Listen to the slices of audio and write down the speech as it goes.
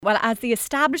Well, as the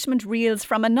establishment reels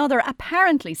from another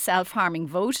apparently self-harming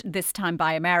vote, this time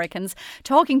by Americans,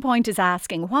 Talking Point is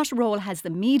asking, what role has the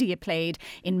media played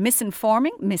in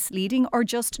misinforming, misleading or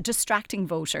just distracting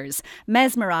voters?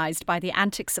 Mesmerised by the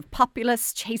antics of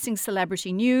populists, chasing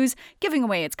celebrity news, giving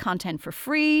away its content for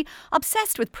free,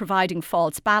 obsessed with providing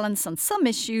false balance on some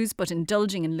issues but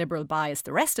indulging in liberal bias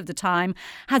the rest of the time,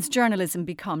 has journalism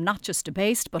become not just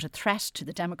debased but a threat to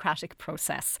the democratic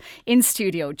process? In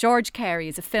studio, George Carey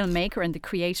is a filmmaker and the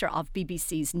creator of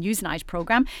BBC's Newsnight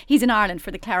programme. He's in Ireland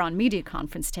for the Claron Media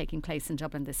Conference taking place in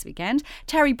Dublin this weekend.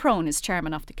 Terry Browne is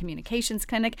chairman of the Communications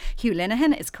Clinic. Hugh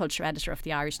Linehan is culture editor of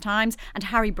the Irish Times.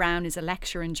 And Browne is a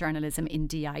lecturer in journalism in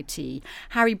DIT.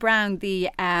 Browne, the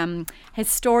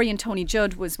historian Tony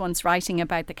Judd was once writing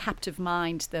about The Captive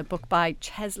Mind, the book by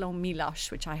Czesław Miłosz,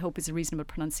 which I hope is a reasonable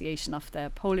pronunciation of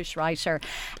the Polish writer,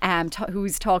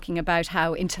 who's talking about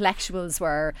how intellectuals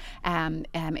were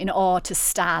in awe to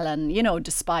Stalin,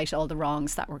 despite all the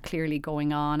wrongs that were clearly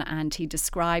going on. And he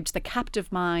described the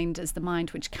captive mind as the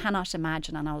mind which cannot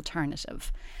imagine an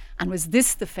alternative. And was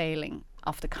this the failing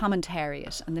of the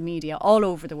commentariat and the media all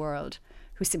over the world,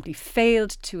 who simply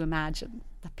failed to imagine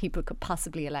that people could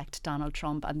possibly elect Donald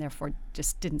Trump and therefore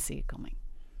just didn't see it coming?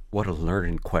 What a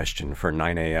learned question for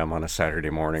 9 a.m. on a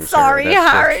Saturday morning. Sorry, Sarah.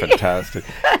 Harry. That's fantastic.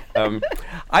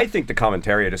 I think the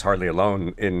commentariat is hardly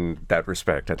alone in that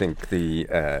respect. I think this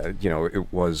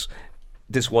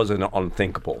was an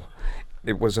unthinkable.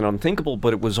 It was an unthinkable,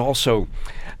 but it was also,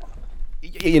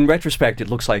 in retrospect, it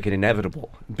looks like an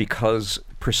inevitable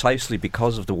precisely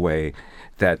because of the way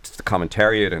that the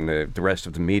commentariat and the rest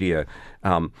of the media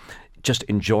just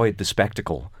enjoyed the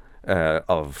spectacle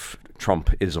of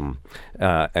Trumpism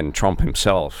and Trump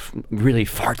himself really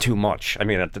far too much. I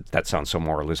mean, that sounds so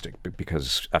moralistic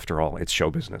because, after all, it's show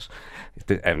business.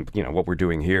 And, what we're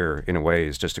doing here, in a way,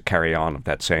 is just to carry on of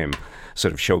that same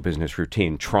sort of show business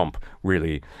routine Trump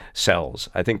really sells.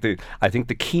 I think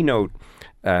the keynote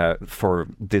for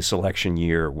this election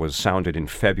year was sounded in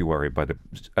February by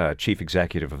the chief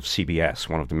executive of CBS,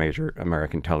 one of the major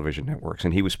American television networks.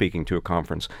 And he was speaking to a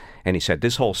conference, and he said,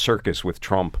 this whole circus with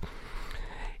Trump,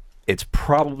 it's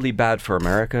probably bad for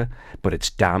America, but it's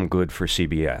damn good for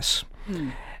CBS.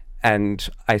 And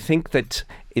I think that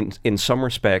in some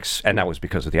respects, and that was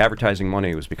because of the advertising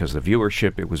money, it was because of the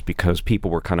viewership, it was because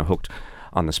people were kind of hooked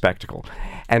on the spectacle.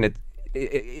 And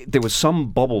there was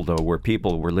some bubble, though, where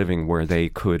people were living where they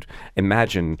could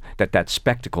imagine that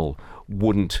spectacle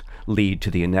wouldn't lead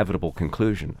to the inevitable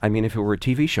conclusion. I mean, if it were a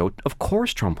TV show, of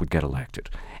course Trump would get elected.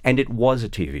 And it was a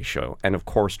TV show, and of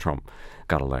course Trump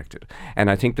got elected. And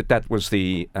I think that was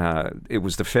the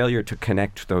failure to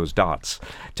connect those dots,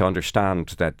 to understand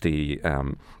that the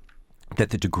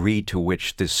degree to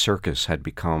which this circus had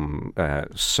become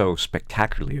so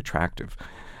spectacularly attractive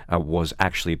was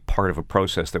actually part of a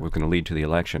process that was going to lead to the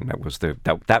election. That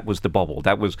was the bubble.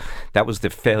 That was the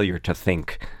failure to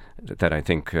think that I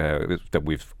think that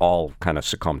we've all kind of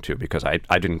succumbed to, because I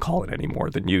didn't call it any more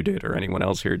than you did or anyone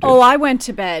else here did. Oh, I went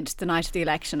to bed the night of the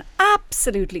election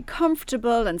absolutely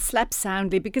comfortable and slept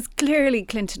soundly, because clearly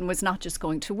Clinton was not just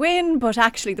going to win, but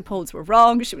actually the polls were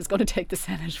wrong. She was going to take the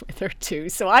Senate with her too.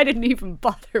 So I didn't even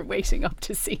bother waiting up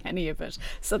to see any of it.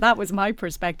 So that was my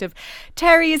perspective.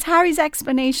 Terry, is Harry's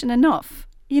explanation enough?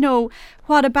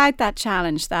 What about that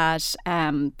challenge that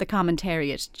the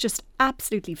commentariat just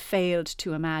absolutely failed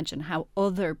to imagine how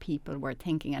other people were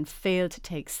thinking and failed to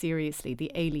take seriously the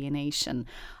alienation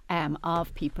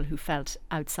of people who felt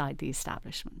outside the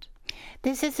establishment?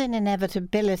 This is an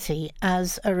inevitability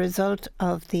as a result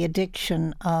of the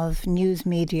addiction of news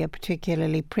media,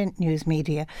 particularly print news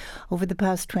media, over the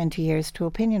past 20 years to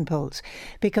opinion polls.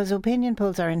 Because opinion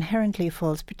polls are inherently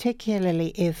false,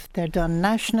 particularly if they're done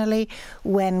nationally,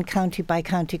 when county by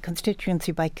county,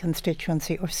 constituency by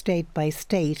constituency or state by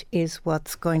state is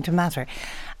what's going to matter.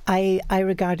 I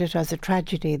regard it as a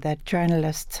tragedy that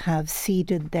journalists have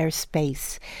ceded their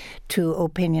space to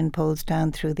opinion polls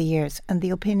down through the years. And the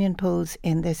opinion polls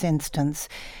in this instance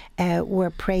were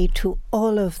prey to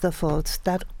all of the faults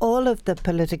that all of the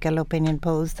political opinion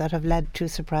polls that have led to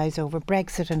surprise over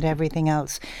Brexit and everything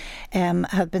else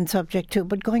have been subject to.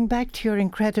 But going back to your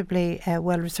incredibly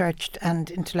well-researched and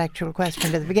intellectual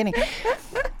question at the beginning,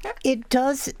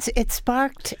 it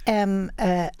sparked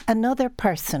another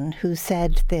person who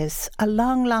said this a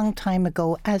long, long time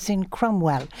ago, as in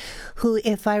Cromwell, who,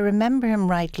 if I remember him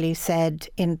rightly, said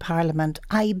in Parliament,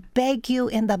 "I beg you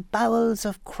in the bowels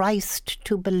of Christ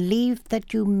to believe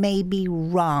that you may be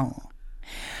wrong."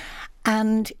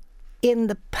 And in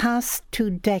the past 2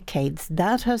 decades,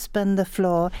 that has been the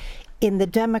flaw in the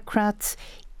Democrats,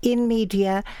 in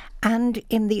media and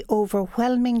in the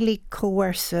overwhelmingly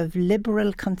coercive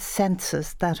liberal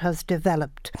consensus that has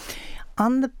developed.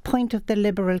 On the point of the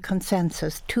liberal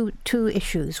consensus, two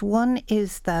issues. One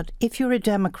is that if you're a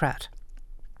Democrat,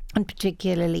 and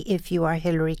particularly if you are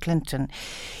Hillary Clinton,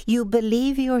 you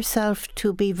believe yourself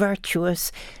to be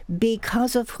virtuous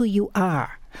because of who you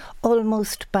are.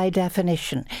 Almost by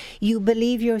definition. You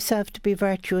believe yourself to be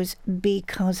virtuous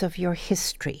because of your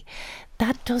history.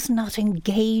 That does not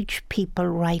engage people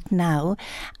right now.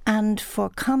 And for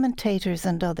commentators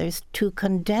and others to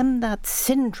condemn that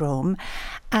syndrome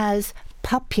as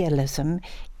populism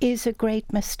is a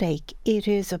great mistake. It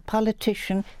is a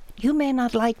politician you may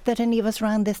not like, that any of us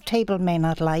around this table may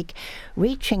not like,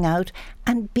 reaching out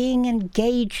and being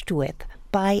engaged with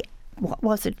by, what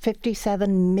was it,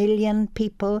 57 million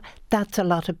people? That's a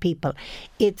lot of people.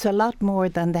 It's a lot more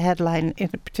than the headline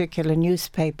in a particular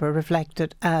newspaper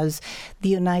reflected as the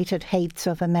United Hates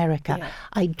of America. Yeah.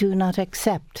 I do not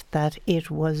accept that it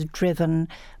was driven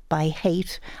by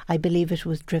hate. I believe it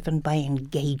was driven by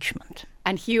engagement.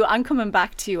 And Hugh, I'm coming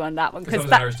back to you on that one, because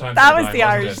that was the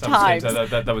Irish Times.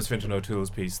 That was Fintan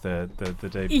O'Toole's piece the day. Yeah, the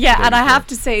day and before. I have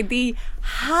to say the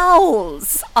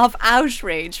houls of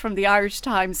outrage from the Irish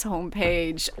Times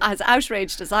homepage, as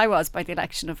outraged as I was by the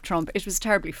election of Trump, it was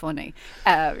terribly funny.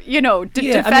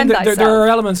 Defend thyself. There are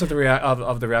elements of the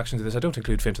reaction to this. I don't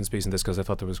include Fintan's piece in this because I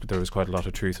thought there was quite a lot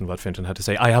of truth in what Fintan had to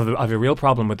say. I have a real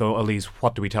problem with Elise,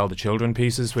 what do we tell the children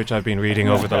pieces, which I've been reading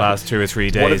over the last 2 or 3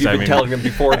 days. What have you been telling them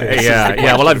before this?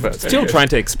 Yeah, well, I'm still trying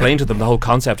to explain to them the whole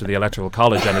concept of the Electoral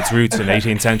College and its roots in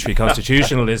 18th century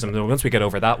constitutionalism. And once we get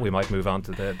over that, we might move on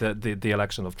to the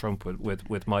election of Trump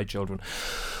with my children.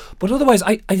 But otherwise,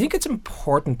 I think it's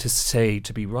important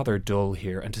to be rather dull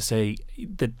here and to say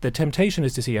that the temptation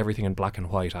is to see everything in black and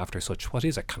white after such what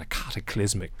is a kind of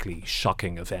cataclysmically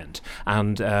shocking event.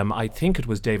 And I think it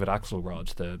was David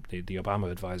Axelrod, the Obama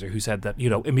advisor, who said that,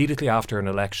 immediately after an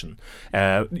election,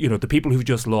 the people who've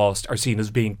just lost are seen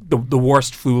as being the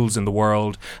worst fools in the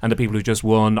world, and the people who just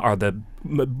won are the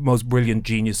most brilliant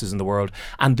geniuses in the world.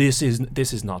 And this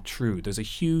is not true. There's a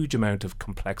huge amount of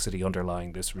complexity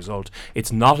underlying this result.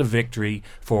 It's not a victory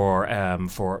for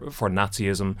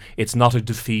Nazism. It's not a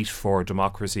defeat for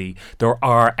democracy. There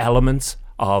are elements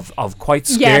of quite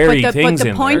scary things in there. But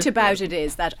the point about it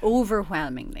is that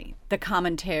overwhelmingly the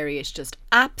commentariat just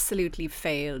absolutely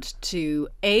failed to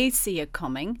see it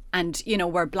coming, and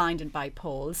were blinded by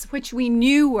polls, which we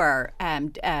knew were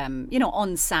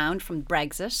unsound from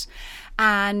Brexit,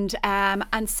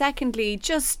 and secondly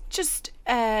just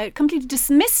completely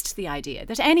dismissed the idea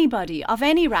that anybody of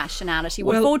any rationality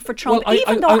would vote for Trump,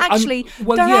 even though actually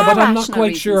but I'm not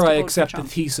quite sure I accept the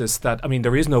thesis that,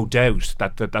 there is no doubt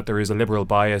that there is a liberal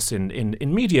bias in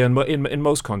media in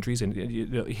most countries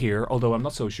here, although I'm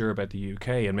not so sure about the UK,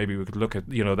 and maybe we could look at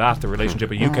the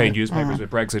relationship of UK newspapers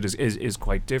with Brexit is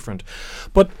quite different.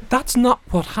 But that's not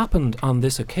what happened on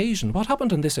this occasion. What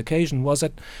happened on this occasion was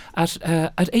at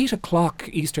 8 o'clock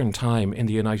Eastern time in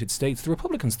the United States, the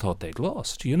Republicans thought they'd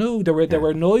lost. There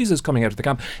were noises coming out of the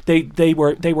camp.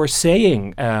 They were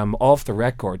saying off the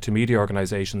record to media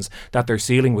organisations that their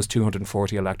ceiling was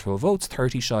 240 electoral votes,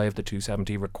 30 shy of the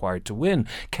 270 required to win.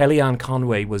 Kellyanne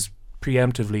Conway was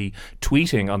preemptively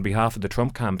tweeting on behalf of the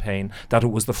Trump campaign that it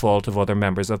was the fault of other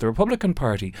members of the Republican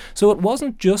Party. So it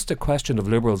wasn't just a question of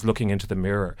Liberals looking into the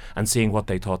mirror and seeing what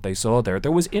they thought they saw there.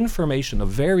 There was information of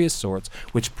various sorts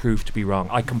which proved to be wrong.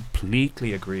 I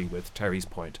completely agree with Terry's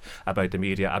point about the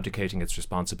media abdicating its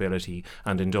responsibility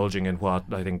and indulging in what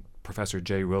I think Professor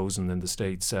Jay Rosen in the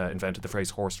States invented the phrase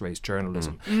horse race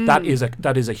journalism. That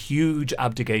is a huge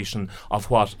abdication of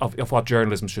what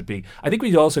journalism should be. I think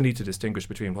we also need to distinguish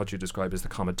between what you describe as the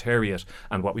commentariat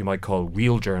and what we might call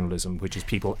real journalism, which is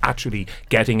people actually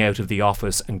getting out of the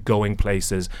office and going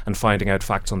places and finding out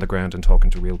facts on the ground and talking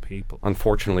to real people.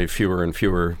 Unfortunately, fewer and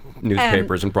fewer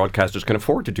newspapers and broadcasters can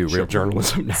afford to do real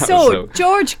journalism now. So,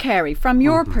 George Carey, from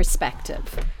your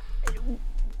perspective,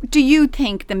 do you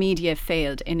think the media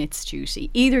failed in its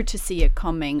duty, either to see it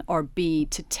coming or B,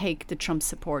 to take the Trump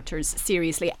supporters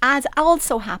seriously, as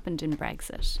also happened in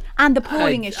Brexit? And the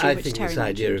polling issue, I which think Terry this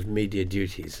mentioned. idea of media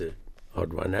duty is an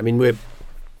odd one.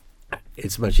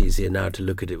 It's much easier now to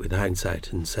look at it with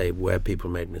hindsight and say where people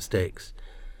made mistakes.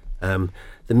 The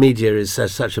media is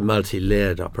such a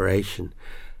multi-layered operation.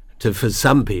 For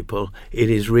some people, it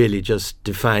is really just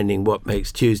defining what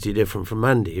makes Tuesday different from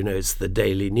Monday. It's the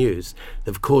daily news.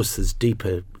 Of course, there's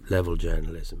deeper level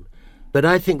journalism. But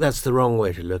I think that's the wrong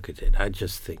way to look at it. I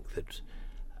just think that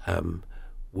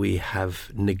we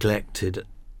have neglected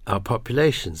our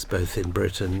populations, both in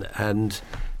Britain and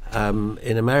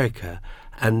in America.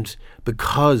 And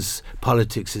because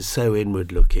politics is so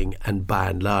inward-looking, and by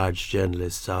and large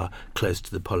journalists are close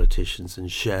to the politicians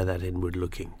and share that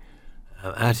inward-looking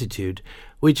attitude,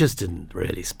 we just didn't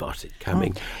really spot it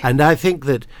coming. And I think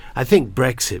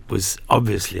Brexit was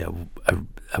obviously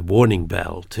a warning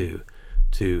bell to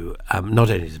not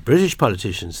only the British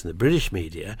politicians and the British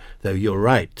media, though you're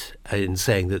right in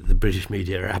saying that the British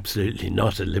media are absolutely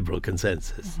not a liberal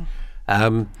consensus.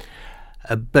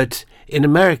 But in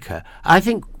America, I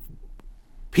think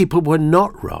people were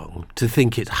not wrong to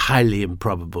think it highly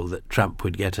improbable that Trump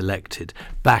would get elected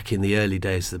back in the early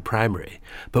days of the primary.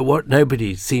 But what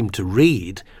nobody seemed to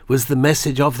read was the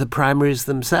message of the primaries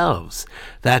themselves,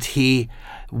 that he,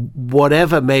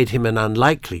 whatever made him an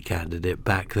unlikely candidate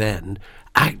back then,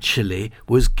 actually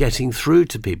was getting through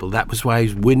to people. That was why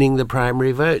he's winning the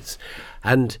primary votes.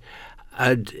 And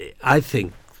I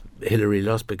think Hillary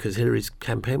lost because Hillary's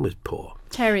campaign was poor.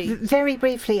 Terry. Very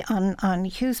briefly on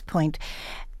Hugh's point,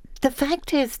 the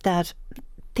fact is that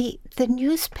the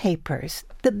newspapers,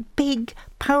 the big,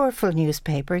 powerful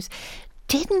newspapers,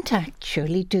 didn't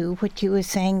actually do what you were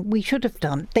saying they should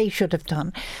have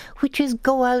done, which is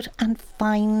go out and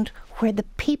find where the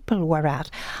people were at.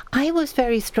 I was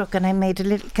very struck, and I made a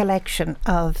little collection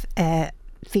of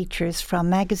features from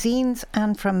magazines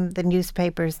and from the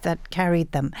newspapers that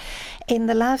carried them in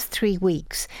the last 3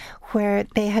 weeks, where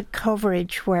they had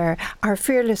coverage where our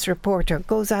fearless reporter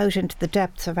goes out into the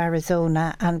depths of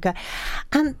Arizona and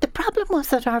the problem was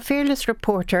that our fearless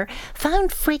reporter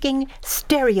found frigging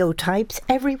stereotypes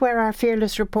everywhere our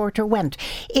fearless reporter went.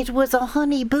 It was a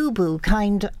honey boo boo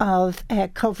kind of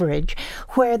coverage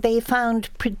where they found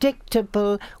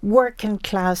predictable working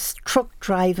class truck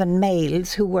driving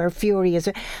males who were furious,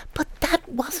 but that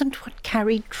wasn't what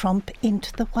carried Trump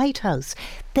into the White House.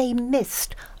 They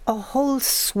missed a whole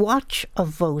swatch of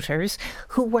voters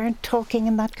who weren't talking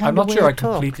in that kind of way. I'm not sure I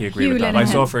completely agree Hugh with that. Linehan. I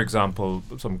saw, for example,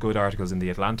 some good articles in The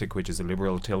Atlantic, which is a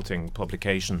liberal tilting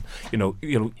publication,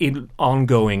 in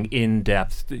ongoing,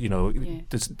 in-depth,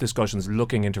 discussions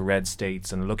looking into red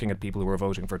states and looking at people who are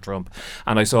voting for Trump.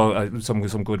 And I saw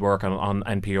some good work on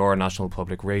NPR, National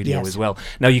Public Radio, as well.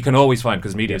 Now, you can always find,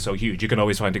 because media is so huge, you can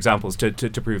always find examples to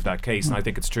prove that case. And I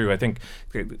think it's true. I think,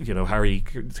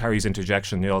 Harry's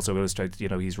interjection also illustrates,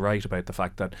 he's right about the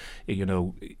fact that,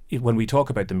 when we talk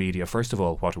about the media, first of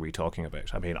all, what are we talking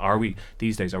about? I mean, are we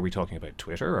talking about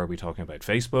Twitter? Are we talking about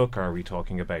Facebook? Are we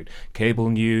talking about cable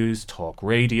news, talk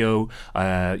radio?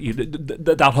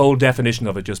 That whole definition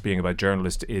of it just being about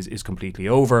journalists is completely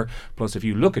over. Plus, if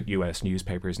you look at US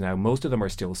newspapers now, most of them are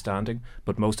still standing,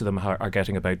 but most of them are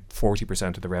getting about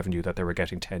 40% of the revenue that they were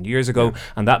getting 10 years ago.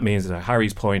 And that means that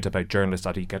Harry's point about journalists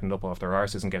getting up off their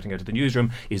arses and getting out of the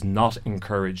newsroom is not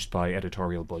encouraged by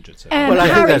editorial budgets. Well,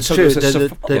 I think that's true.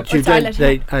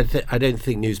 I don't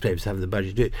think newspapers have the budget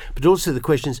to do it. But also the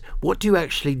question is, what do you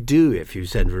actually do if you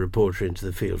send a reporter into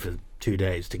the field for 2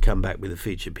 days to come back with a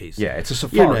feature piece? Yeah, it's a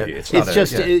safari.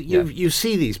 You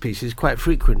see these pieces quite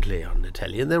frequently on the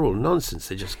telly, and they're all nonsense.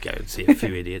 They just go and see a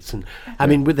few idiots, and I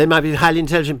mean, they might be highly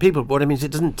intelligent people, but what I mean is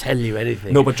it doesn't tell you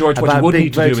anything. No, but George, what you would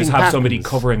need to do is have patterns. somebody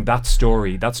covering that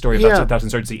story of that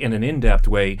insurgency in an in-depth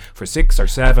way for 6 or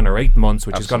 7 or 8 months,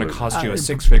 which is going to cost you a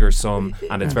 6-figure sum,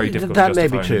 and it's very difficult to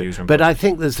justify in the newsroom. But I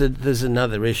think there's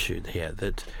another issue here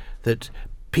that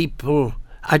people.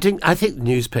 I think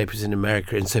newspapers in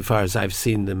America, insofar as I've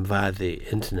seen them via the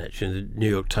internet, the New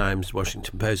York Times,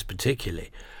 Washington Post particularly,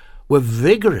 were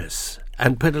vigorous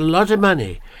and put a lot of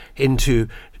money into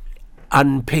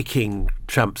unpicking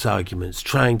Trump's arguments,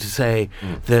 trying to say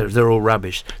they're all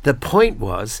rubbish. The point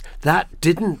was that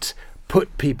didn't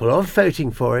put people off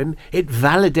voting for him. It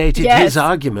validated his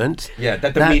argument. Yeah,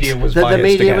 that the media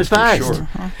was biased. Sure.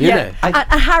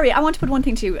 Harry, I want to put one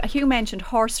thing to you. Hugh mentioned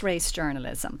horse race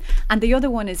journalism, and the other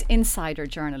one is insider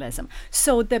journalism.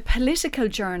 So the political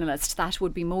journalist that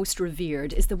would be most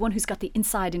revered is the one who's got the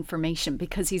inside information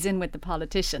because he's in with the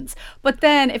politicians. But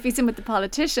then, if he's in with the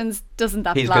politicians, doesn't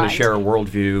that he's going to share a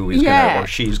worldview? He's or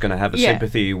she's going to have a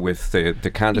sympathy with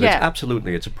the candidates. Yeah.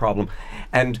 Absolutely, it's a problem.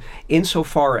 And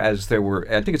insofar as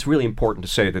I think it's really important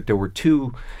to say that there were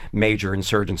 2 major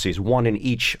insurgencies, one in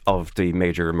each of the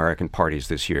major American parties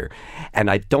this year. And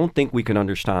I don't think we can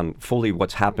understand fully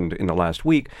what's happened in the last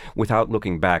week without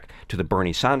looking back to the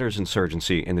Bernie Sanders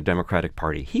insurgency in the Democratic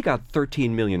Party. He got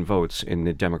 13 million votes in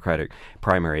the Democratic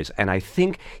primaries, and I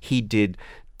think he did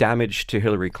damage to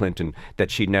Hillary Clinton that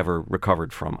she never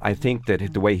recovered from. I think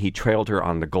that the way he trailed her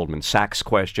on the Goldman Sachs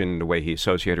question, the way he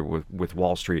associated with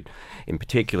Wall Street in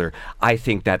particular, I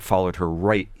think that followed her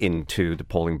right into the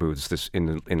polling booths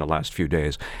in the last few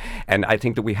days. And I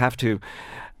think that we have to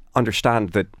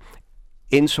understand that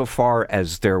insofar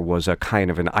as there was a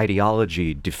kind of an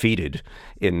ideology defeated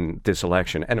in this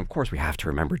election, and of course we have to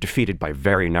remember, defeated by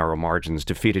very narrow margins,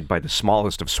 defeated by the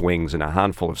smallest of swings in a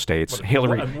handful of states.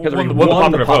 Hillary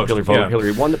won the popular vote. Yeah.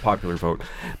 Hillary won the popular vote.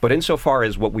 But insofar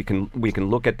as what we can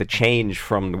look at the change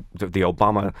from the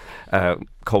Obama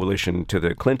coalition to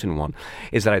the Clinton one,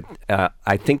 is that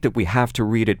I think that we have to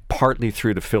read it partly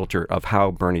through the filter of how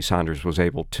Bernie Sanders was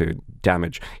able to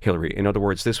damage Hillary. In other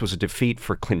words, this was a defeat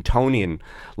for Clintonian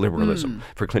liberalism,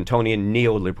 for Clintonian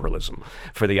neoliberalism,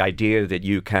 for the idea that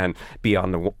you can be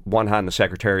on the one hand the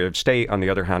Secretary of State, on the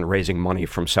other hand raising money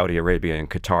from Saudi Arabia and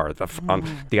Qatar.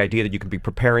 The idea that you could be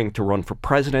preparing to run for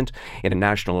president in a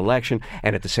national election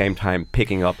and at the same time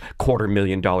picking up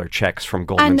 $250,000 checks from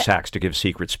Goldman Sachs to give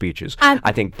secret speeches.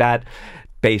 I think that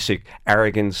basic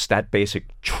arrogance, that basic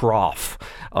trough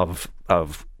of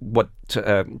what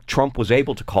Trump was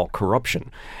able to call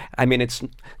corruption. I mean, it's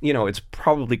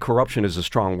probably corruption is a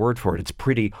strong word for it. It's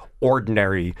pretty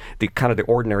ordinary, the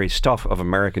ordinary stuff of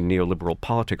American neoliberal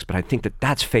politics. But I think that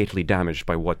that's fatally damaged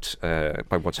by what's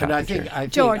happened.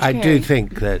 I do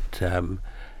think that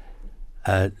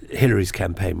Hillary's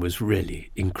campaign was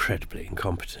really incredibly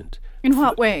incompetent. In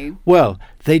what way? Well,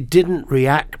 they didn't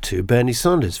react to Bernie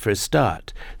Sanders for a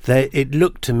start. It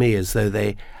looked to me as though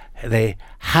they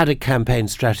had a campaign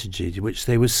strategy which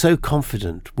they were so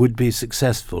confident would be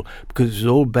successful because it was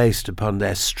all based upon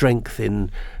their strength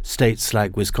in states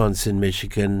like Wisconsin,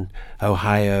 Michigan,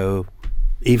 Ohio,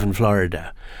 even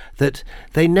Florida, that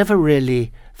they never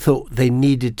really thought they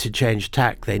needed to change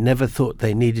tack. They never thought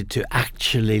they needed to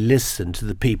actually listen to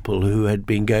the people who had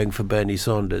been going for Bernie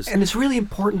Sanders. And it's really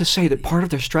important to say that part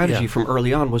of their strategy from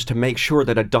early on was to make sure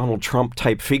that a Donald Trump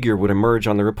type figure would emerge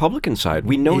on the Republican side.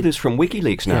 We know this from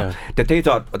WikiLeaks now, that they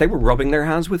thought they were rubbing their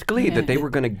hands with glee, that they were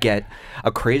going to get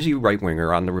a crazy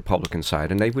right-winger on the Republican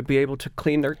side and they would be able to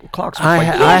clean their clocks. I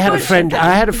had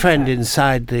a friend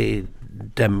inside the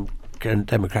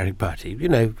Democratic Party. You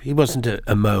know, he wasn't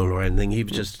a mole or anything. He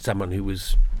was just someone who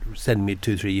was sending me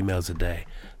 2-3 emails a day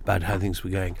about how things were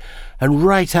going. And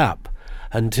right up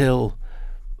until,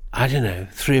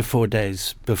 3 or 4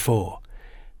 days before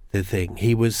the thing,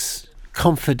 he was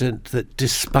confident that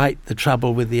despite the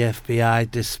trouble with the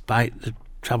FBI, despite the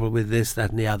trouble with this,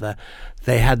 that and the other,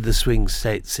 they had the swing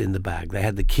states in the bag. They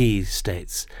had the key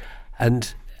states.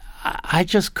 And I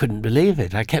just couldn't believe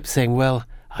it. I kept saying, well,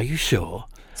 are you sure?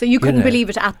 So you couldn't believe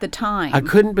it at the time? I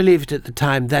couldn't believe it at the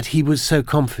time that he was so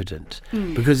confident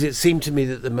because it seemed to me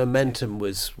that the momentum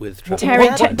was with Trump. Terry,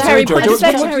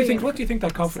 what do you think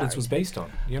that confidence was based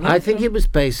on? You know? I think it was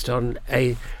based on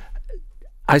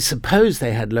I suppose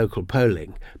they had local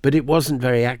polling, but it wasn't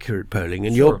very accurate polling.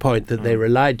 And your point that they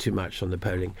relied too much on the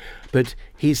polling. But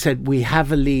he said, we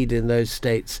have a lead in those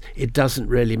states. It doesn't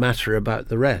really matter about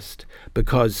the rest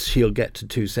because she'll get to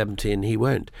 270 and he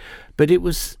won't. But it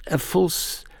was a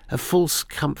false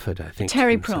comfort, I think.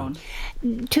 Terry Browne.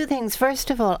 Two things. First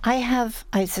of all,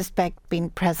 I suspect, been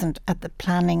present at the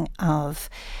planning of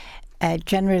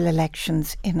general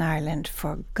elections in Ireland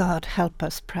for, God help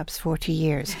us, perhaps 40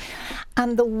 years.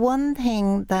 And the one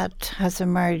thing that has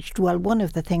emerged, one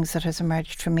of the things that has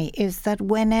emerged for me is that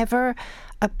whenever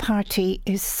a party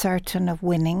is certain of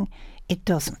winning, it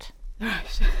doesn't.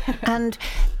 And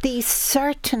the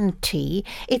certainty,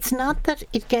 it's not that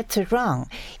it gets it wrong,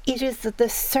 it is that the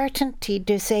certainty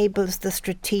disables the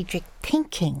strategic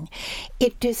thinking.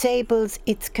 It disables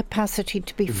its capacity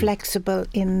to be flexible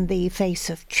in the face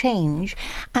of change,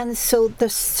 and so the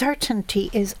certainty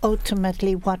is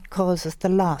ultimately what causes the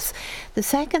loss. The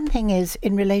second thing is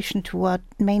in relation to what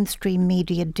mainstream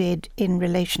media did in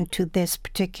relation to this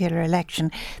particular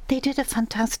election. They did a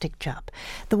fantastic job.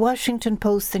 The Washington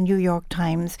Post, the New York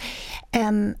Times,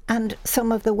 and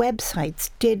some of the websites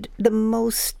did the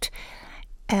most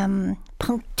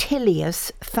punctilious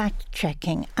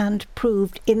fact-checking and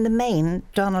proved in the main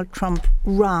Donald Trump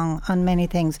wrong on many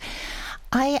things.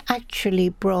 I actually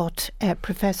brought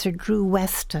Professor Drew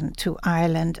Weston to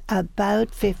Ireland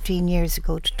about 15 years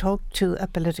ago to talk to a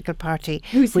political party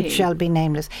which shall be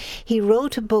nameless. He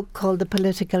wrote a book called The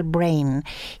Political Brain.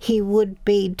 He would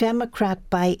be Democrat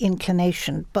by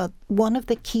inclination, but one of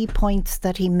the key points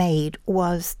that he made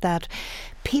was that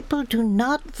people do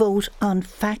not vote on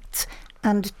facts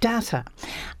and data.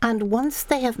 And once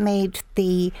they have made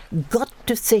the gut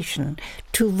decision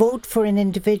to vote for an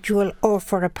individual or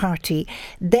for a party,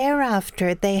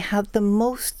 thereafter they have the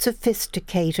most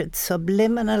sophisticated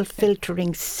subliminal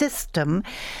filtering system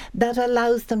that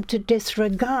allows them to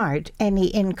disregard any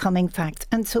incoming facts.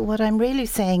 And so what I'm really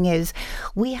saying is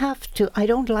we have to, I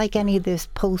don't like any of this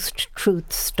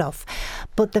post-truth stuff,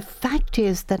 but the fact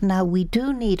is that now we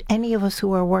do need, any of us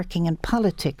who are working in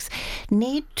politics,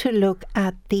 need to look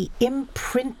at the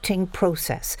imprinting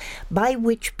process by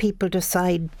which people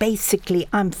decide, basically,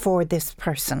 I'm for this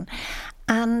person,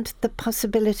 and the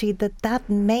possibility that that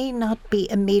may not be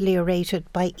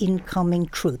ameliorated by incoming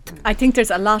truth. I think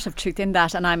there's a lot of truth in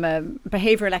that, and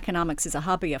behavioural economics is a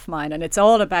hobby of mine, and it's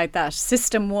all about that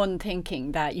system one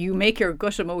thinking, that you make your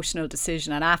gut emotional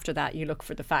decision and after that you look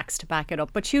for the facts to back it up.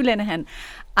 But Hugh Linehan,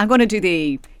 I'm going to do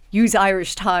the use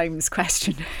Irish Times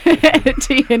question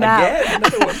to you now. Again,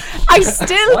 another one. I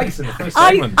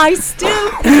still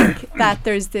think that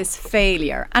there's this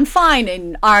failure. And fine,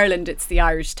 in Ireland it's the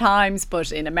Irish Times,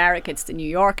 but in America it's the New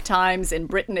York Times, in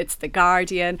Britain it's the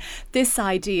Guardian. This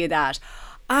idea that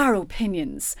our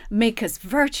opinions make us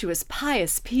virtuous,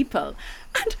 pious people.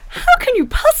 And how can you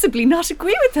possibly not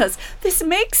agree with us? This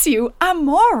makes you a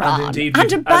moron and a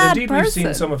bad person. We've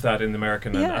seen some of that in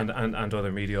American and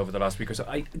other media over the last week or so.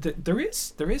 There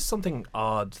is something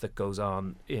odd that goes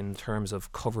on in terms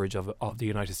of coverage of the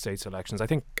United States elections. I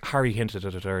think Harry hinted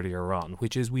at it earlier on,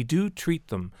 which is we do treat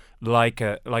them like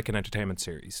an entertainment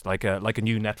series, like a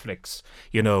new Netflix,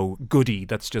 goodie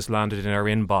that's just landed in our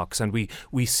inbox, and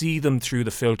we see them through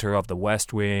the filter of the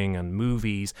West Wing and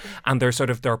movies, and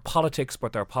they're politics,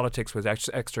 but they're politics with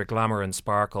extra glamour and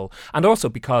sparkle, and also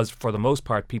because for the most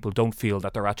part people don't feel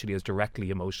that they're actually as directly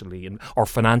emotionally or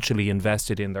financially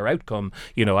invested in their outcome.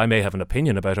 I may have an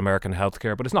opinion about American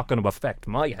healthcare, but it's not going to affect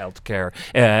my healthcare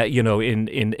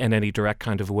in any direct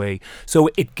kind of way. So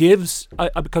it gives,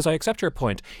 because I accept your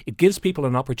point, it gives people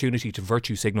an opportunity to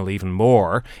virtue signal even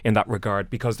more in that regard,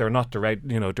 because they're not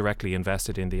directly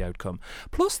invested in the outcome.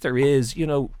 Plus there is,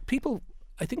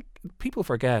 I think people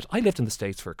forget, I lived in the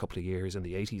States for a couple of years in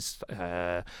the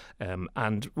 80s,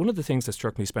 and one of the things that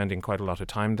struck me spending quite a lot of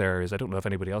time there is, I don't know if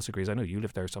anybody else agrees, I know you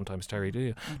live there sometimes, Terry, do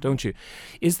you? Mm-hmm. Don't you?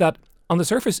 Is that on the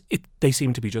surface, they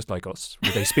seem to be just like us.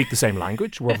 They speak the same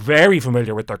language. We're very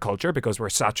familiar with their culture because we're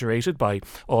saturated by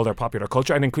all their popular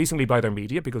culture, and increasingly by their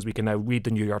media, because we can now read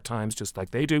the New York Times just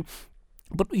like they do.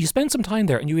 But you spend some time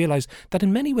there and you realise that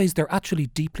in many ways they're actually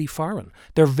deeply foreign.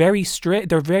 They're very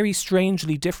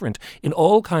strangely different in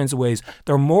all kinds of ways.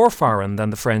 They're more foreign than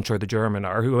the French or the Germans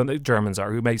are,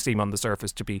 who may seem on the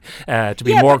surface to be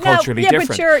more culturally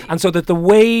different. And so that the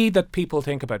way that people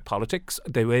think about politics,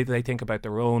 the way they think about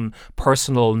their own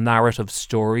personal narrative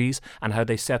stories and how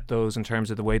they set those in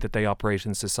terms of the way that they operate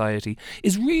in society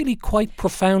is really quite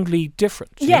profoundly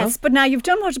different. Yes, but now you've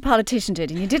done what a politician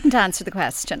did and you didn't answer the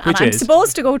question. Which I'm supposed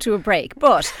to go to a break,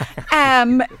 but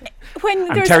when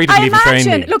there's, I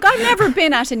imagine, look, I've never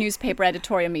been at a newspaper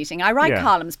editorial meeting. I write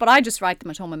columns, but I just write them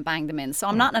at home and bang them in. So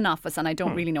I'm not in an office and I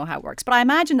don't really know how it works. But I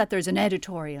imagine that there's an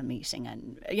editorial meeting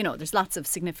and, there's lots of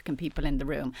significant people in the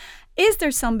room. Is there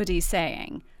somebody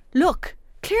saying, look,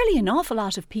 clearly an awful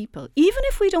lot of people, even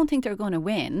if we don't think they're going to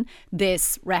win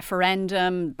this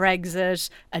referendum, Brexit,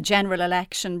 a general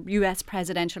election, US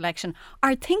presidential election,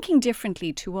 are thinking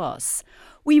differently to us?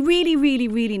 We really, really,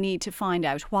 really need to find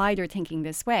out why they're thinking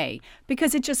this way,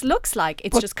 because it just looks like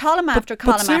it's just column after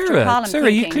column after column. Sarah,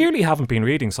 you clearly haven't been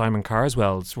reading Simon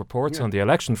Carswell's reports on the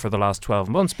election for the last 12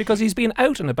 months, because he's been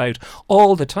out and about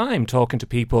all the time talking to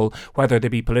people, whether they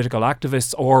be political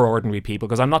activists or ordinary people,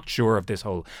 because I'm not sure of this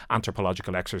whole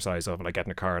anthropological exercise of when I get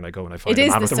in a car and I go and I find a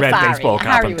man with a red baseball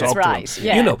cap and talk to him.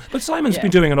 Yeah. But Simon's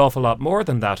been doing an awful lot more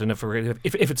than that, and if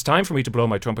it's time for me to blow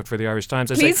my trumpet for the Irish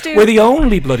Times, I say we're the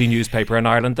only bloody newspaper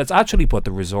in Ireland that's actually put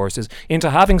the resources into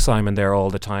having Simon there all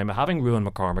the time, having Ruan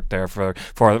McCormick there for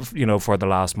the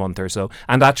last month or so,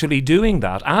 and actually doing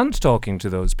that and talking to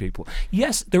those people.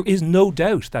 Yes, there is no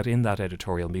doubt that in that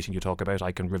editorial meeting you talk about,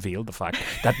 I can reveal the fact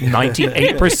that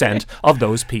 98% of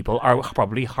those people are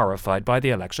probably horrified by the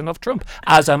election of Trump,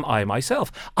 as am I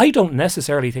myself. I don't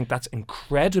necessarily think that's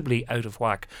incredibly out of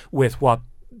whack with what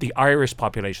the Irish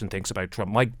population thinks about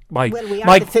Trump. We are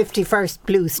the 51st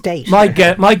blue state. My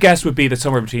guess would be that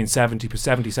somewhere between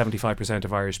 70-75%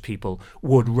 of Irish people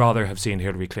would rather have seen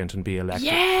Hillary Clinton be elected.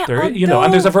 Yeah,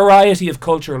 and there's a variety of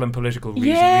cultural and political reasons.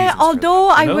 Yeah, although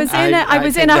I was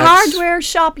in a hardware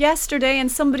shop yesterday and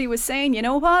somebody was saying, you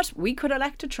know what, we could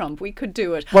elect a Trump, we could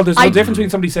do it. Well, there's no difference between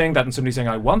somebody saying that and somebody saying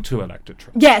I want to elect a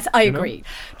Trump. Yes, I agree.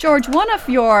 George, one of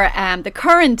your the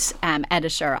current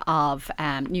editor of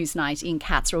Newsnight, Ian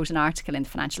Cassidy, Katz wrote an article in the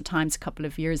Financial Times a couple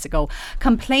of years ago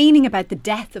complaining about the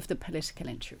death of the political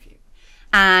interview.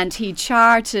 And he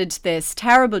charted this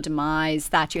terrible demise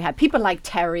that you had people like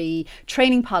Carey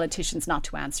training politicians not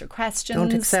to answer questions.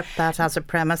 Don't accept that as a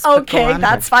premise. Okay,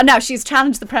 that's fine. Now, she's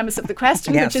challenged the premise of the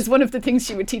question, Yes. which is one of the things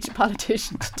she would teach a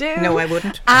politician to do. No, I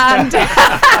wouldn't. And,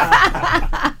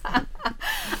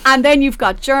 and then you've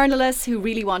got journalists who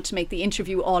really want to make the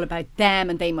interview all about them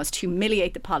and they must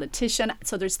humiliate the politician.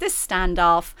 So there's this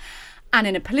standoff. And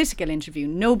in a political interview,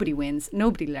 nobody wins,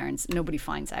 nobody learns, nobody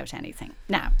finds out anything.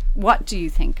 Now, what do you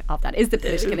think of that? Is the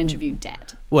political interview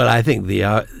dead? Well, I think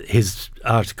his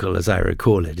article, as I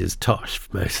recall it, is tosh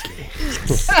mostly.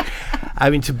 I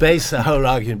mean, to base a whole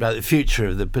argument about the future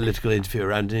of the political interview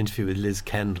around an interview with Liz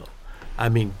Kendall, I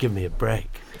mean, give me a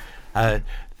break.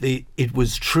 It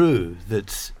was true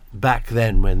that back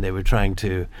then, when they were trying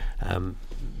to,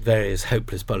 various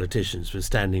hopeless politicians were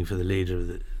standing for the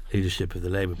leadership of the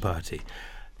Labour Party,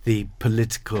 the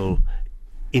political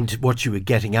what you were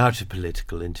getting out of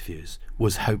political interviews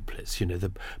was hopeless. You know,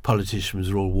 the politicians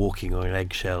were all walking on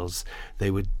eggshells. They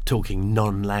were talking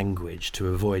non-language to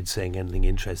avoid saying anything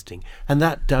interesting, and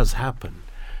that does happen.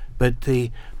 But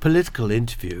the political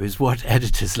interview is what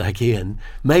editors like Ian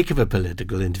make of a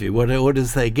political interview, what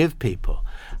orders they give people.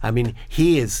 I mean,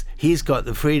 he's got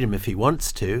the freedom, if he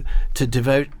wants to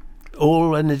devote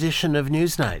all an edition of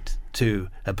Newsnight to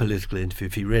a political interview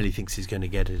if he really thinks he's going to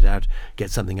get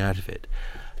something out of it.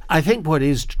 I think what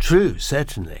is true,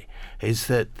 certainly, is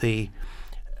that the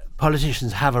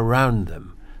politicians have around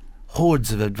them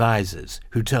hordes of advisors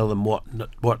who tell them what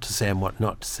to say and what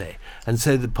not to say. And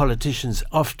so the politicians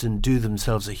often do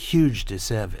themselves a huge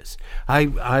disservice.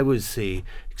 I was the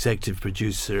executive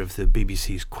producer of the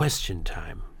BBC's Question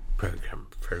Time programme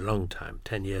for a long time,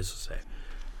 10 years or so.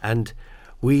 And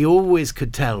we always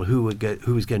could tell who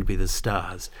was going to be the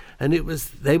stars. And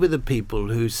they were the people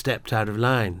who stepped out of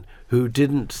line, who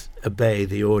didn't obey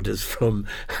the orders from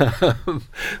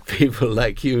people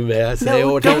like Hugh, may I say?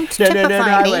 No, don't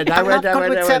typify me. I'm not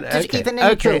going to accept it even in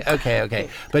a joke. Okay.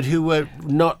 But who were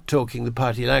not talking the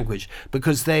party language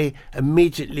because they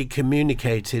immediately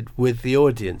communicated with the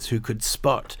audience, who could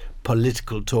spot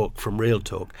political talk from real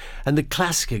talk. And the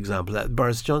classic example of that,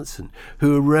 Boris Johnson,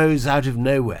 who arose out of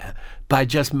nowhere by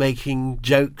just making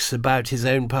jokes about his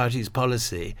own party's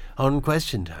policy on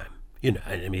Question Time. You know,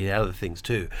 I mean, other things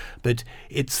too. But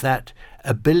it's that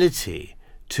ability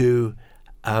to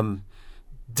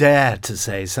dare to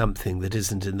say something that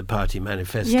isn't in the party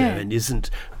manifesto and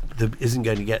isn't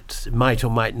going to might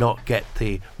or might not get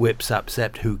the whips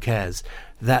upset. Who cares?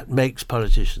 That makes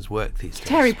politicians work these days.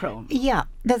 Terry Browne. Yeah,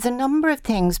 there's a number of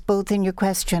things, both in your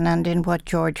question and in what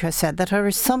George has said, that are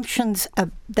assumptions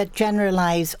that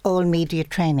generalise all media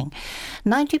training.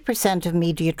 90% of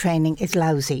media training is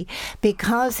lousy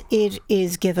because it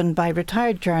is given by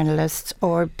retired journalists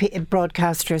or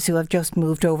broadcasters who have just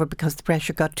moved over because the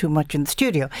pressure got too much in the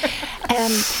studio.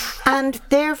 And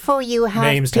therefore you have...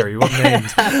 Names, Terry, what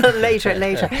names?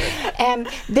 Later.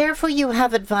 Therefore you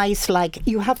have advice like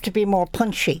you have to be more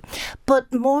punchy.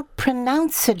 But more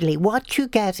pronouncedly, what you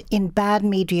get in bad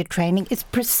media training is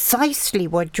precisely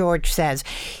what George says.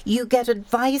 You get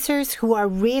advisors who are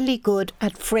really good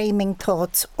at framing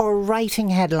thoughts or writing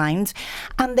headlines,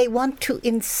 and they want to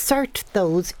insert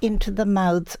those into the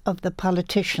mouths of the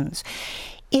politicians.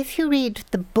 If you read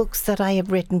the books that I have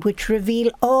written, which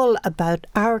reveal all about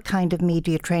our kind of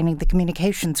media training, the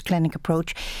communications clinic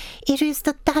approach, it is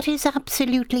that is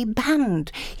absolutely banned.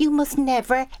 You must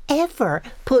never, ever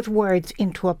put words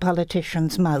into a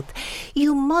politician's mouth.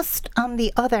 You must, on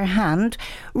the other hand,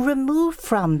 remove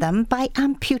from them by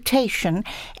amputation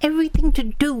everything to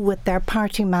do with their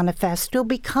party manifesto,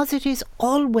 because it is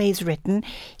always written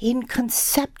in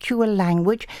conceptual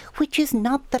language, which is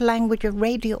not the language of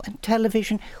radio and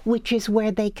television, which is where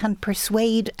they can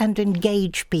persuade and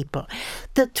engage people.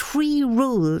 The three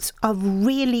rules of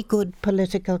really good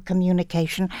political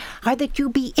communication are that you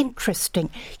be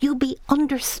interesting, you be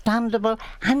understandable,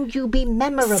 and you be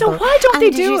memorable. So why don't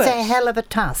they do it? It is a hell of a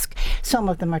task. Some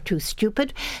of them are too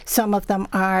stupid. Some of them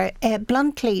are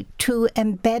bluntly too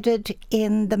embedded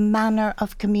in the manner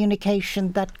of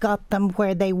communication that got them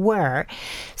where they were.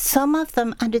 Some of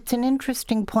them, and it's an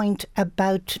interesting point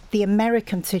about the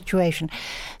American situation,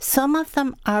 some of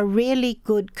them are really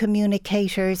good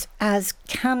communicators as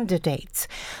candidates,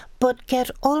 but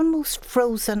get almost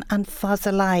frozen and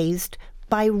fossilized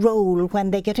by role when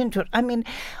they get into it. I mean,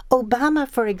 Obama,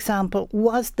 for example,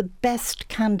 was the best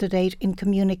candidate in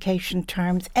communication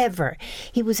terms ever.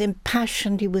 He was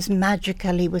impassioned, he was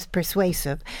magical, he was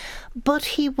persuasive. But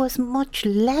he was much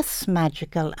less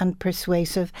magical and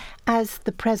persuasive as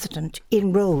the president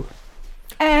in role.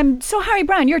 So, Harry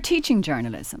Browne, you're teaching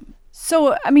journalism.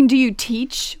 So, I mean, do you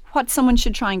teach what someone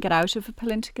should try and get out of a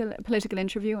political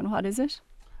interview, and what is it?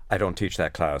 I don't teach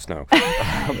that class, no.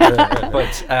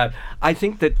 But I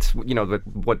think that, that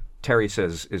what Terry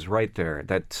says is right there.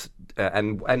 That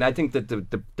and I think that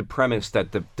the premise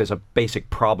that there's a basic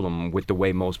problem with the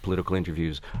way most political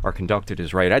interviews are conducted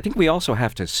is right. I think we also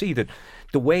have to see that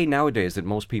the way nowadays that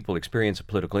most people experience a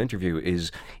political interview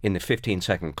is in the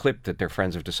 15-second clip that their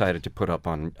friends have decided to put up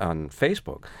on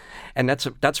Facebook. And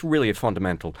that's really a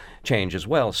fundamental change as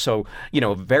well. So,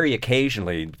 very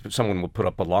occasionally someone will put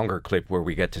up a longer clip where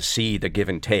we get to see the give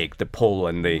and take, the pull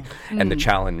and the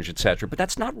challenge, etc. But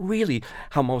that's not really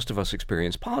how most of us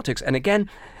experience politics. And again,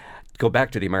 go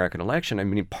back to the American election. I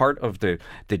mean, part of the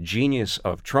genius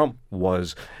of Trump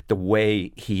was the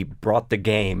way he brought the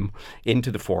game into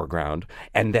the foreground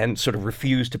and then sort of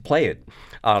refused to play it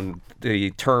on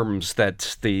the terms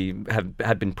that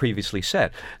had been previously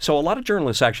set. So a lot of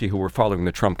journalists actually who were following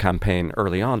the Trump campaign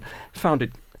early on found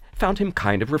him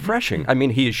kind of refreshing. I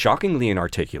mean, he is shockingly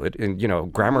inarticulate,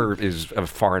 and grammar is a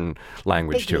foreign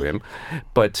language to him.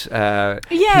 But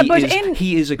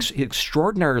he is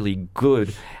extraordinarily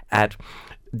good at,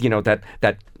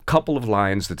 that couple of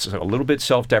lines that's a little bit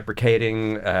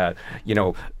self-deprecating,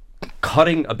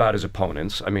 cutting about his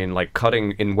opponents. I mean, like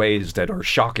cutting in ways that are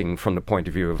shocking from the point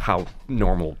of view of how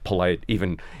normal, polite,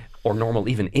 even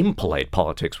impolite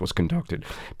politics was conducted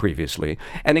previously.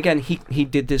 And again, he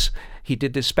did this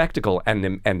spectacle, and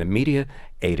the media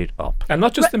ate it up. And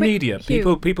not just the media.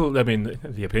 People. I mean,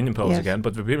 the opinion polls again,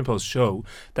 but the opinion polls show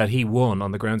that he won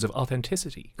on the grounds of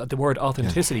authenticity. The word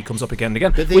authenticity comes up again and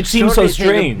again, which seems so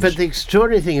strange. But the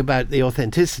extraordinary thing about the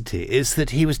authenticity is that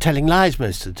he was telling lies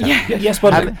most of the time. Yes,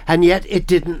 but and yet it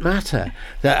didn't matter.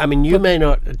 You may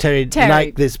not, Terry,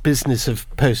 like this business of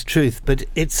post-truth, but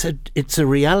it's a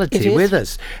reality with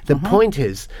us. The point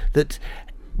is that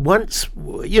once,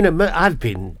 I've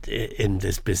been in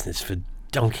this business for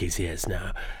donkey's years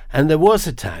now, and there was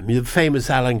a time, the famous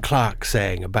Alan Clark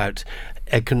saying about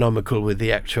economical with the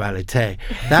actualité,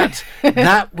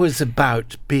 that was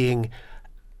about being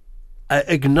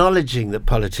acknowledging that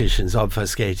politicians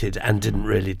obfuscated and didn't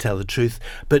really tell the truth,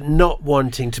 but not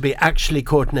wanting to be actually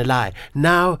caught in a lie.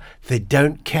 Now they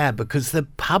don't care because the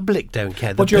public don't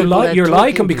care. But your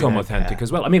lie can become authentic as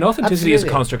well. I mean, authenticity is a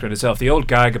construct in itself. The old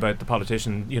gag about the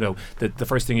politician, the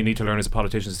first thing you need to learn as a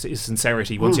politician is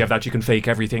sincerity. Once you have that, you can fake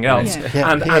everything else.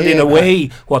 And in a way,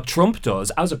 what Trump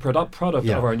does as a product of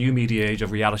our new media age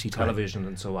of reality television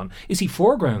and so on, is he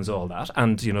foregrounds all that.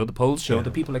 And, the polls show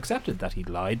that people accepted that he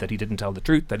lied, that he didn't tell the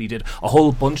truth, that he did a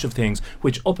whole bunch of things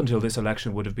which up until this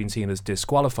election would have been seen as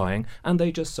disqualifying, and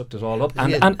they just sucked it all up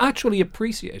and actually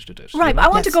appreciated it. Right, I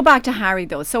want to go back to Harry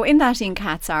though. So in that Ian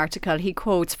Katz article, he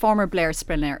quotes former Blair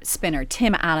spinner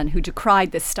Tim Allen, who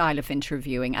decried this style of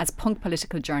interviewing as punk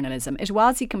political journalism. It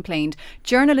was, he complained,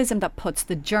 journalism that puts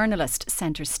the journalist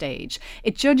centre stage.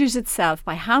 It judges itself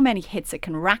by how many hits it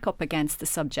can rack up against the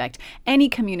subject. Any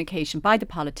communication by the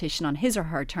politician on his or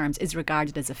her terms is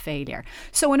regarded as a failure.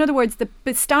 So in other words,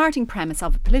 the starting premise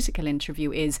of a political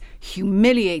interview is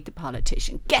humiliate the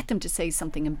politician, get them to say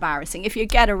something embarrassing. If you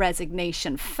get a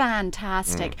resignation,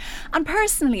 fantastic. And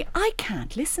personally, I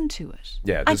can't listen to it.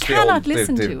 Yeah, I cannot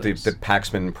listen to it. The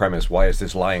Paxman premise, why is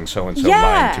this lying so-and-so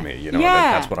lying to me?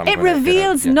 That's what I'm It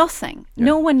reveals nothing. Yeah.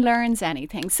 No one learns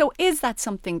anything. So is that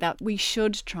something that we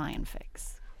should try and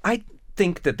fix? I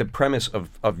think that the premise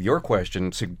of your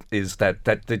question is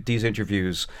that these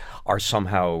interviews are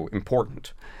somehow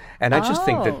important. And I just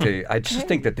think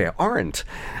that they aren't.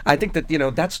 I think that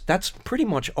that's pretty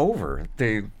much over.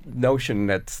 The notion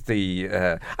that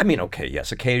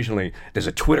occasionally there's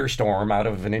a Twitter storm out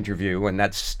of an interview, and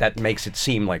that makes it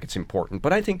seem like it's important.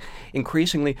 But I think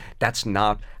increasingly that's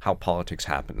not how politics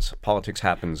happens. Politics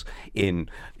happens in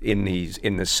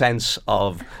the sense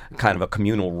of kind of a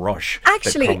communal rush.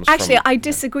 Actually, I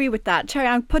disagree with that. Terry,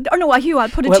 Hugh, I'll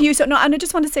put it to you. And I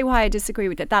just want to say why I disagree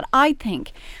with it. That I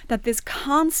think that this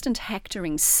constant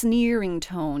hectoring, sneering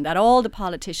tone that all the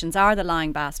politicians are the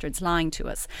lying bastards lying to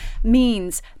us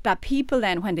means that people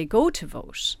then, when they go to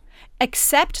vote,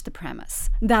 accept the premise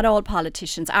that all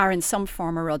politicians are in some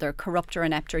form or other corrupt or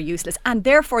inept or useless, and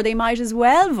therefore they might as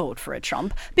well vote for a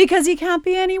Trump because he can't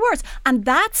be any worse. And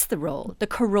that's the role, the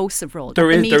corrosive role.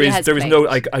 There is no.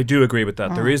 I do agree with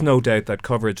that. There is no doubt that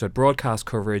coverage, that broadcast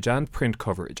coverage and print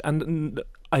coverage, and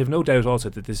I have no doubt also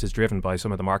that this is driven by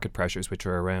some of the market pressures which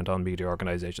are around on media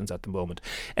organisations at the moment,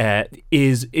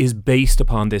 is based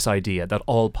upon this idea that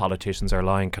all politicians are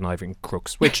lying, conniving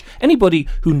crooks, which anybody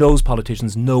who knows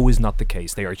politicians know is not the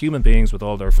case. They are human beings with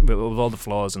all the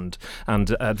flaws and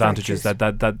advantages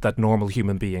that normal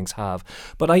human beings have.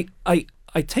 But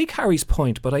I take Harry's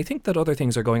point, but I think that other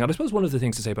things are going on. I suppose one of the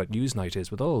things to say about Newsnight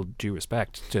is, with all due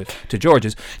respect to George,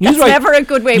 is that's never a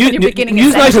good way when you're beginning.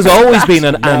 Newsnight has always been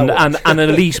an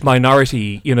elite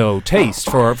minority, taste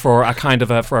for a kind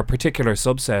of for a particular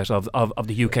subset of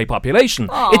the UK population.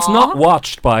 Aww. It's not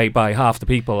watched by half the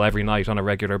people every night on a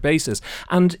regular basis,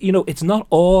 and it's not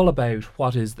all about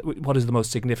what is the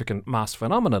most significant mass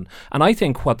phenomenon. And I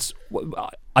think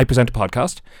I present a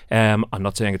podcast. I'm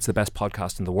not saying it's the best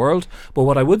podcast in the world, but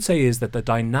what I would say is that the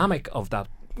dynamic of that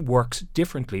works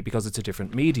differently because it's a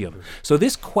different medium. So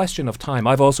this question of time,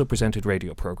 I've also presented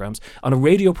radio programs. On a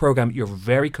radio program, you're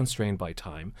very constrained by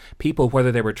time. People,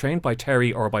 whether they were trained by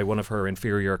Terry or by one of her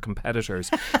inferior competitors,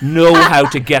 know how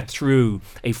to get through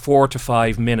a 4 to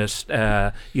 5 minute,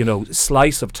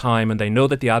 slice of time, and they know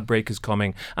that the ad break is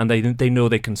coming, and they know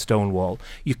they can stonewall.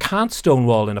 You can't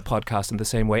stonewall in a podcast in the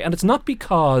same way, and it's not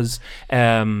because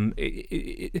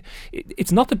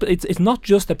it's not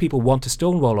just that people want to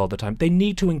stonewall all the time. They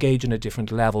need to engage in a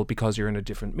different level because you're in a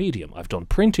different medium. I've done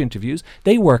print interviews.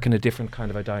 They work in a different kind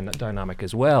of a dynamic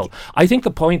as well. I think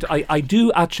the point, I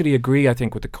do actually agree, I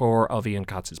think, with the core of Ian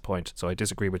Katz's point. So I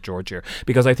disagree with George here,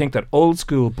 because I think that old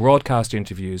school broadcast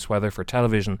interviews, whether for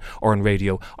television or on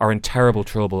radio, are in terrible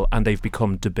trouble, and they've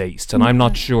become debased. And I'm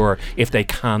not sure if they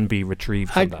can be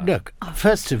retrieved from that. Look,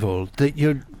 first of all,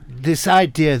 this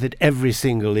idea that every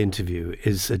single interview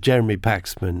is a Jeremy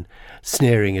Paxman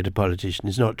sneering at a politician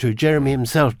is not true. Jeremy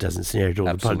himself doesn't sneer at all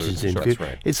the politicians interview.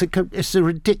 Right. It's a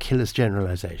ridiculous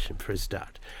generalisation for a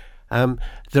start.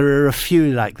 There are a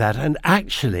few like that, and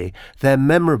actually they're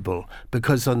memorable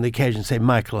because on the occasion, say,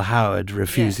 Michael Howard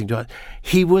refusing to...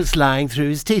 He was lying through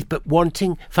his teeth, but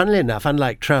wanting, funnily enough,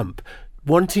 unlike Trump,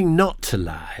 wanting not to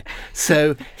lie.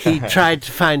 So he tried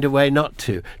to find a way not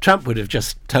to. Trump would have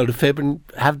just told a fib and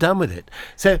have done with it.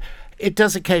 So it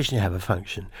does occasionally have a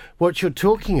function. What you're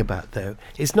talking about, though,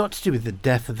 is not to do with the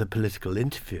death of the political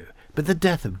interview, but the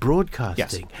death of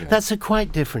broadcasting. Yes. That's a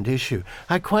quite different issue.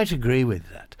 I quite agree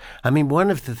with that. I mean,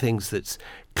 one of the things that's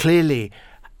clearly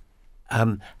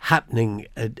happening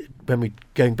when we're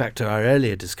going back to our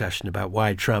earlier discussion about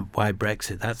why Trump, why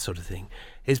Brexit, that sort of thing,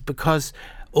 is because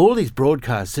all these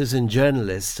broadcasters and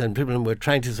journalists and people who were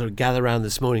trying to sort of gather around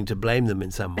this morning to blame them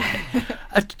in some way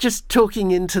are just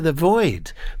talking into the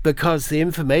void because the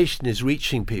information is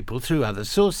reaching people through other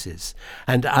sources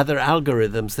and other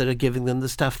algorithms that are giving them the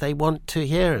stuff they want to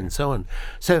hear and so on.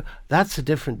 So that's a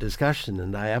different discussion,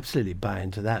 and I absolutely buy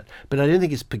into that. But I don't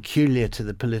think it's peculiar to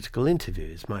the political interview,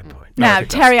 is my point. Now,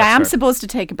 Terry, I am supposed to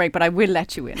take a break, but I will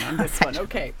let you in on this one.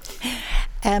 Okay.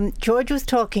 George was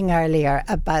talking earlier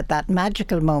about that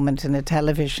magical moment in a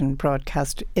television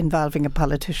broadcast involving a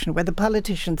politician where the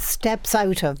politician steps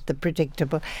out of the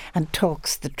predictable and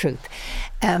talks the truth.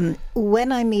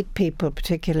 When I meet people,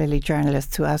 particularly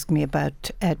journalists, who ask me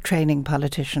about training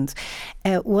politicians,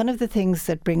 one of the things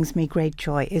that brings me great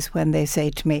joy is when they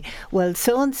say to me, well,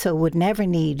 so-and-so would never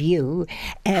need you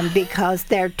because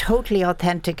they're totally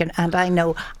authentic and I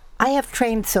know I have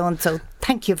trained so-and-so,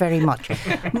 thank you very much.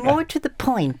 More to the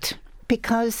point,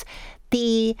 because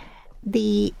the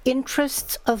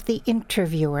interests of the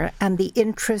interviewer and the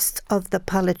interests of the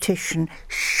politician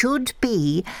should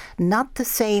be not the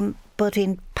same but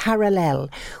in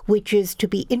parallel, which is to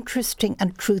be interesting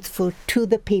and truthful to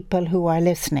the people who are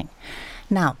listening.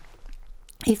 Now,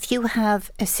 if you have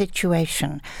a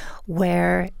situation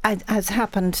where, as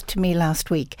happened to me last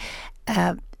week,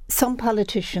 some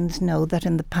politicians know that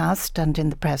in the past and in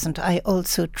the present, I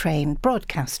also train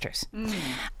broadcasters.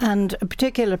 And a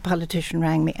particular politician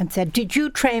rang me and said, did you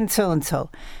train so-and-so?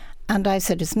 And I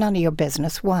said, it's none of your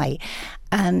business. Why?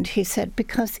 And he said,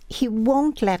 because he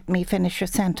won't let me finish a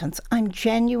sentence. I'm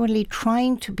genuinely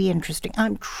trying to be interesting.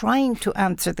 I'm trying to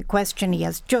answer the question he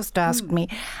has just asked me,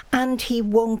 and he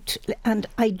won't. And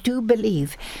I do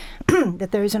believe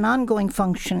that there is an ongoing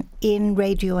function in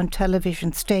radio and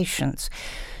television stations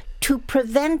to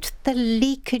prevent the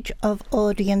leakage of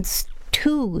audience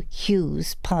to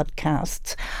Hugh's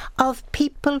podcasts of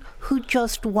people who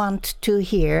just want to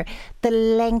hear the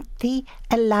lengthy,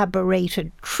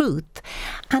 elaborated truth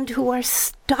and who are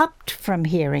stopped from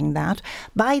hearing that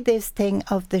by this thing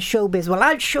of the showbiz. Well,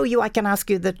 I'll show you, I can ask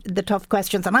you the tough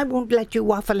questions and I won't let you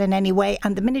waffle in any way.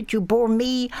 And the minute you bore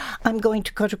me, I'm going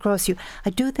to cut across you. I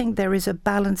do think there is a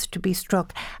balance to be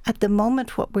struck. At the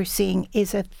moment, what we're seeing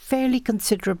is a fairly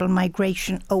considerable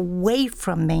migration away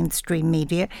from mainstream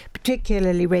media,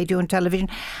 particularly radio and television,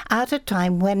 at a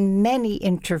time when many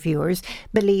interviewers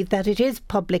believe that it is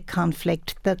public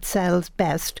conflict that sells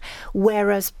best,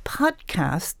 whereas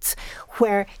podcasts,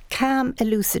 where calm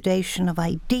elucidation of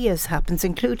ideas happens,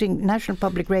 including National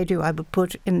Public Radio, I would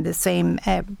put in the same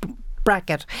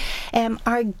bracket,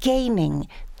 are gaining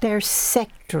their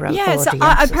sectoral audiences.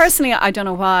 I personally, I don't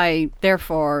know why,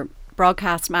 therefore,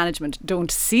 broadcast management don't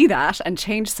see that and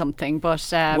change something, but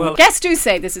guests do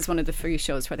say this is one of the few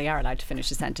shows where they are allowed to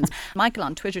finish a sentence. Michael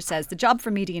on Twitter says the job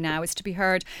for media now is to be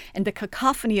heard in the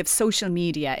cacophony of social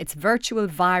media. It's virtual,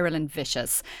 viral and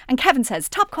vicious. And Kevin says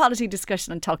top quality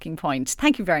discussion and talking point.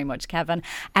 Thank you very much, Kevin.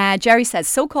 Jerry says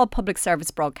so-called public service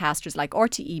broadcasters like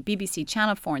RTE, BBC,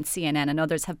 Channel 4 and CNN and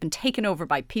others have been taken over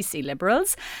by PC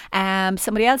liberals.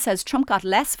 Somebody else says Trump got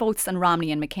less votes than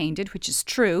Romney and McCain did, which is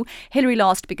true. Hillary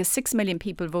lost because 6 million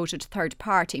people voted third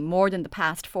party, more than the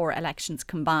past 4 elections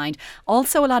combined.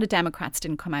 Also, a lot of Democrats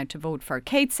didn't come out to vote for.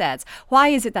 Kate says, why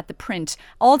is it that the print,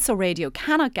 also radio,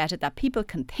 cannot get it that people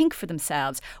can think for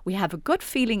themselves? We have a good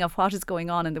feeling of what is going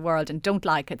on in the world and don't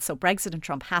like it. So Brexit and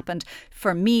Trump happened.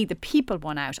 For me, the people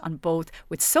won out on both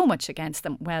with so much against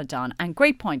them. Well done. And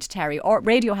great point, Terry.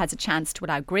 Radio has a chance to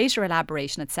allow greater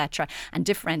elaboration, etc., and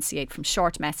differentiate from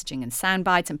short messaging and sound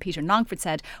bites. And Peter Longford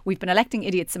said, we've been electing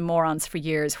idiots and morons for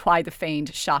years. Why the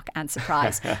feigned shock and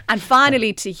surprise? And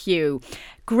finally to Hugh.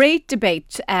 Great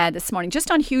debate this morning.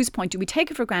 Just on Hugh's point, do we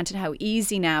take it for granted how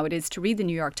easy now it is to read the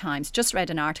New York Times? Just read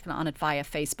an article on it via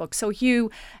Facebook. So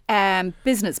Hugh,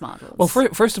 business models. Well,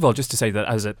 first of all, just to say that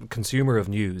as a consumer of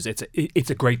news, it's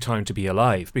a great time to be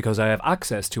alive because I have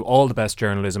access to all the best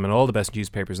journalism and all the best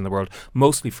newspapers in the world,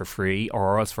 mostly for free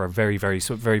or else for a very,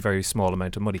 very small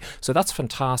amount of money. So that's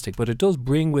fantastic, but it does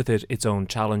bring with it its own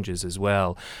challenges as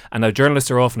well. And now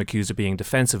journalists are often accused of being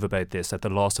defensive about this, at the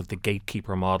loss of the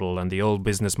gatekeeper model and the old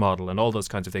business model and all those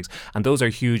kinds of things. And those are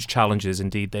huge challenges,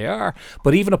 indeed they are.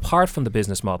 But even apart from the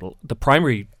business model, the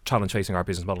primary challenge facing our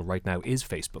business model right now is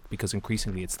Facebook, because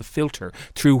increasingly it's the filter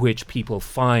through which people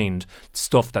find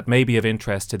stuff that may be of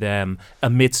interest to them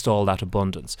amidst all that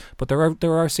abundance. But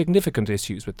there are significant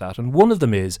issues with that. And one of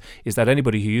them is that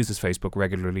anybody who uses Facebook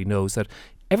regularly knows that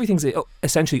everything's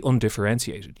essentially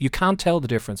undifferentiated. You can't tell the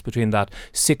difference between that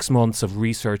 6 months of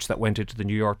research that went into the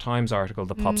New York Times article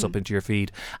that pops up into your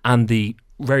feed and the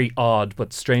very odd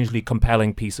but strangely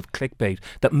compelling piece of clickbait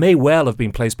that may well have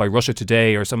been placed by Russia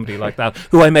Today or somebody like that,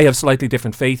 who I may have slightly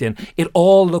different faith in. It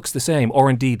all looks the same, or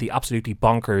indeed the absolutely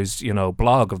bonkers,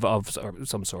 blog of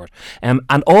some sort. And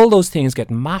all those things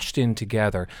get mashed in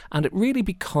together, and it really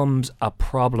becomes a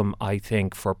problem, I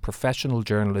think, for professional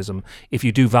journalism, if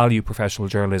you do value professional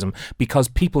journalism, because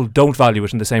people don't value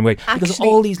it in the same way. Because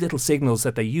all these little signals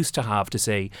that they used to have to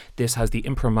say this has the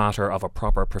imprimatur of a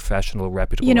proper professional,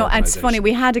 reputable organisation. And it's funny,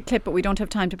 we had a clip, but we don't have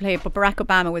time to play it. But Barack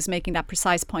Obama was making that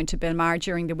precise point to Bill Maher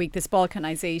during the week, this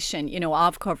balkanisation,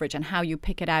 of coverage and how you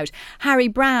pick it out. Harry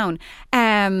Browne,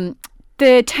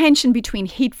 the tension between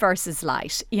heat versus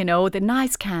light, the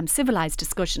nice, calm, civilised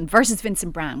discussion versus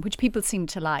Vincent Browne, which people seem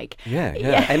to like. Yeah.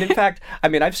 And in fact,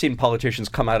 I've seen politicians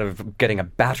come out of getting a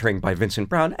battering by Vincent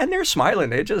Browne and they're smiling.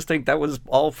 They just think that was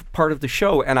all part of the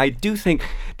show. And I do think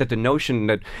that the notion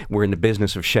that we're in the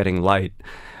business of shedding light,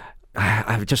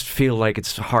 I just feel like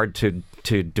it's hard to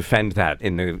defend that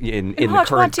in the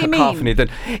current cacophony. That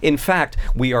in fact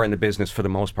we are in the business for the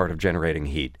most part of generating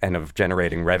heat and of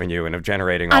generating revenue and of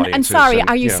generating audiences. And sorry,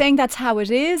 are you saying that's how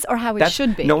it is or how it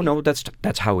should be? No,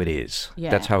 that's how it is. Yeah.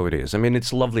 That's how it is.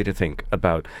 It's lovely to think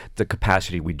about the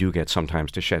capacity we do get sometimes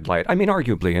to shed light.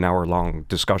 Arguably an hour-long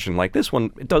discussion like this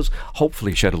one, it does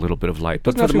hopefully shed a little bit of light.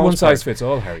 But for the most part, one size fits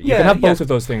all, Harry. You can have both of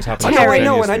those things happening. I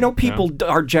know, and I know people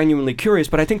are genuinely curious,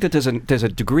 but I think that there's a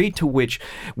degree to which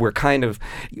we're kind of,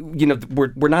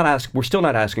 we're still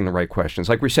not asking the right questions.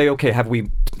 Like we say, okay, have we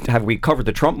covered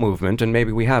the Trump movement? And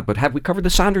maybe we have, but have we covered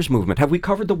the Sanders movement? Have we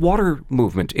covered the water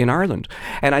movement in Ireland?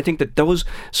 And I think that those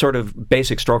sort of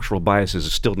basic structural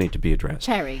biases still need to be addressed.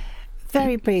 Terry.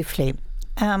 Very briefly,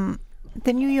 the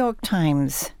New York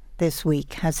Times this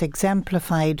week has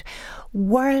exemplified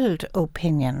world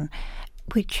opinion,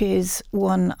 which is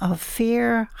one of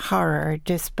fear, horror,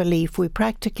 disbelief. We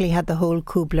practically had the whole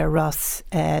Kubler-Ross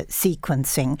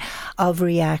sequencing of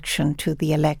reaction to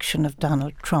the election of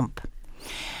Donald Trump.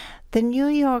 The New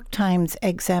York Times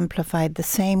exemplified the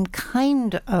same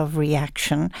kind of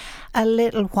reaction a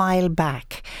little while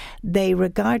back. They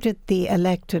regarded the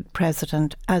elected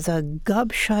president as a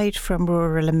gobshite from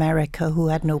rural America who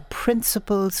had no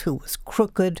principles, who was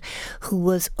crooked, who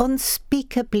was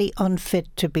unspeakably unfit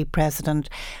to be president.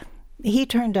 He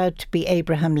turned out to be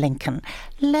Abraham Lincoln.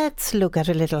 Let's look at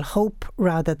a little hope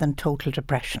rather than total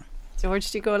depression. George,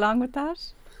 do you go along with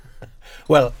that?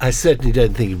 Well, I certainly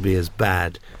don't think it'd be as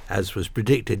bad as was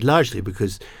predicted, largely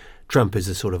because Trump is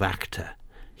a sort of actor.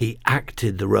 He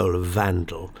acted the role of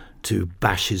vandal to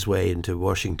bash his way into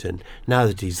Washington. Now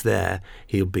that he's there,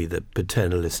 he'll be the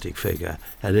paternalistic figure,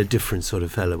 and a different sort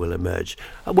of fellow will emerge.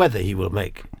 Whether he will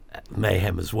make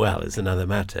mayhem as well is another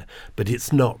matter, but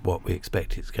it's not what we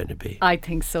expect it's going to be. I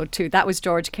think so too. That was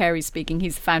George Carey speaking.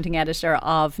 He's the founding editor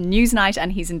of Newsnight,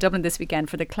 and he's in Dublin this weekend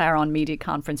for the Claron Media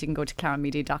Conference. You can go to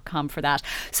claronmedia.com for that.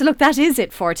 So look, that is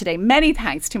it for today. Many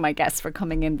thanks to my guests for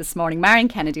coming in this morning. Marion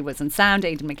Kennedy was on sound,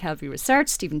 Aidan McKelvey researched,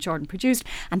 Stephen Jordan produced,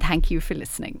 and thank you for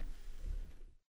listening.